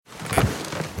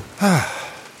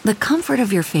The comfort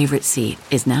of your favorite seat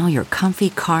is now your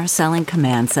comfy car selling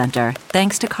command center,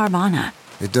 thanks to Carvana.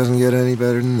 It doesn't get any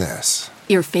better than this.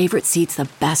 Your favorite seat's the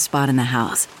best spot in the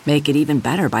house. Make it even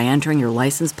better by entering your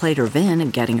license plate or VIN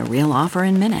and getting a real offer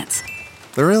in minutes.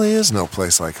 There really is no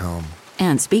place like home.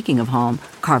 And speaking of home,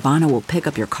 Carvana will pick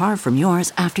up your car from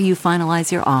yours after you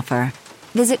finalize your offer.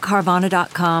 Visit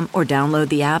Carvana.com or download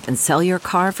the app and sell your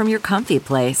car from your comfy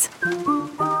place.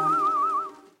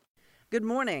 Good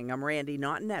morning. I'm Randy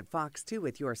Naughton at Fox 2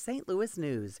 with your St. Louis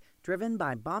news, driven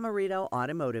by Bomarito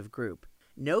Automotive Group.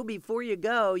 Know before you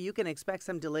go, you can expect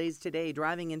some delays today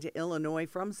driving into Illinois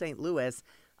from St. Louis.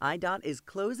 IDOT is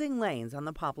closing lanes on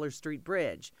the Poplar Street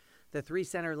Bridge. The 3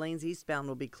 center lanes eastbound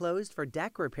will be closed for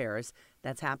deck repairs.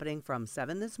 That's happening from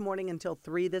 7 this morning until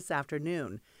 3 this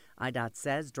afternoon. IDOT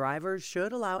says drivers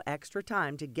should allow extra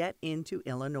time to get into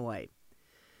Illinois.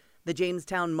 The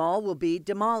Jamestown Mall will be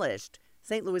demolished.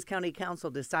 St. Louis County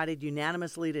Council decided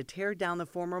unanimously to tear down the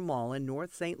former mall in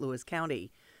North St. Louis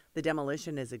County. The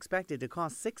demolition is expected to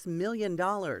cost $6 million.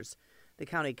 The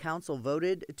County Council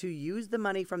voted to use the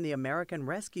money from the American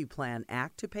Rescue Plan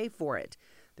Act to pay for it.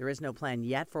 There is no plan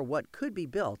yet for what could be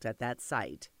built at that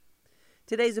site.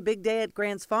 Today's a big day at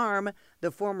Grant's Farm.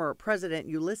 The former president,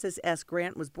 Ulysses S.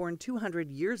 Grant, was born 200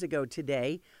 years ago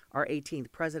today. Our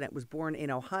 18th president was born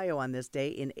in Ohio on this day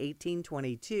in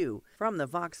 1822. From the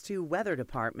Fox 2 Weather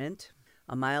Department,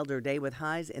 a milder day with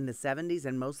highs in the 70s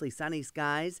and mostly sunny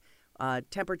skies.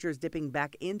 Temperatures dipping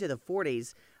back into the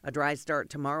 40s. A dry start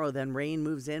tomorrow, then rain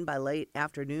moves in by late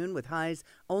afternoon with highs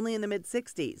only in the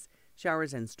mid-60s.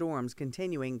 Showers and storms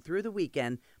continuing through the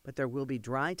weekend, but there will be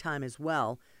dry time as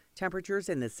well. Temperatures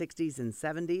in the 60s and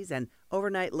 70s and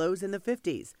overnight lows in the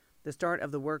 50s. The start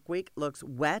of the work week looks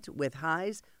wet with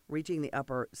highs reaching the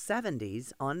upper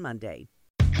 70s on Monday.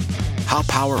 How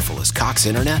powerful is Cox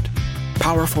Internet?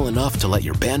 Powerful enough to let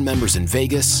your band members in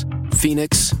Vegas,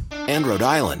 Phoenix, and Rhode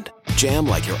Island jam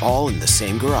like you're all in the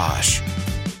same garage.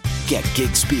 Get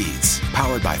gig speeds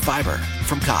powered by fiber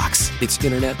from Cox. It's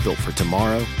internet built for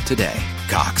tomorrow, today.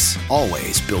 Cox,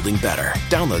 always building better.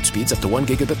 Download speeds up to 1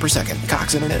 gigabit per second.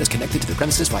 Cox Internet is connected to the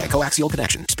premises via coaxial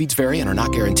connection. Speeds vary and are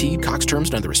not guaranteed. Cox terms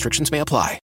and other restrictions may apply.